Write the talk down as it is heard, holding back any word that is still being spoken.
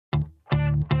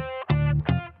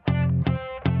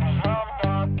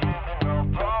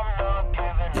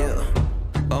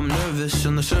I'm nervous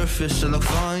on the surface, I look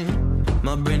fine.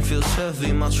 My brain feels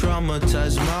heavy, my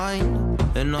traumatized mind.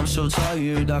 And I'm so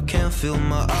tired, I can't feel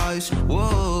my eyes.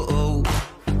 Whoa,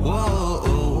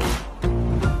 whoa.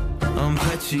 I'm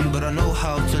petty, but I know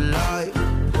how to lie.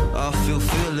 I feel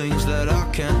feelings that I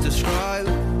can't describe.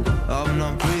 I'm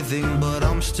not breathing, but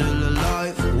I'm still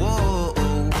alive. Whoa,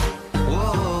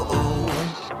 whoa.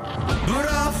 But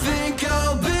I think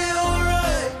I'll be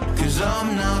alright, 'cause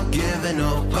I'm not giving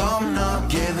up, I'm not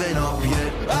giving up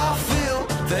yet. I feel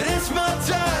that it's my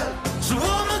time, so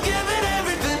I'ma give it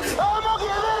everything. I'ma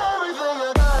give it everything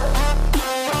I got.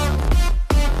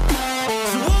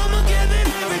 So I'ma give it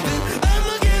everything,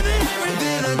 I'ma give it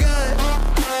everything I got.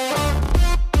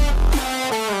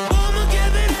 I'ma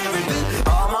give it everything,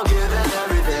 I'ma give it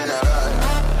everything I got.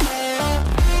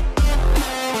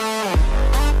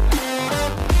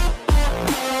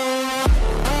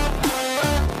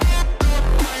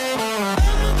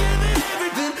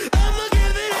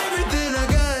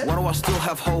 I still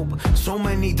have hope. So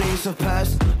many days have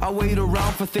passed. I wait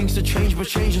around for things to change, but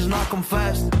change has not come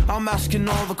fast. I'm asking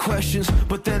all the questions,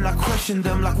 but then I question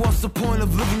them. Like, what's the point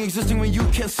of living, existing when you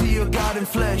can't see your God in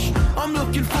flesh? I'm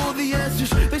looking for the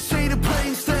answers, they say to pray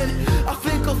instead. I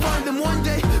think I'll find them one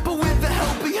day, but with a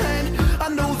helping hand. I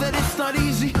know that it's not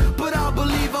easy, but I'll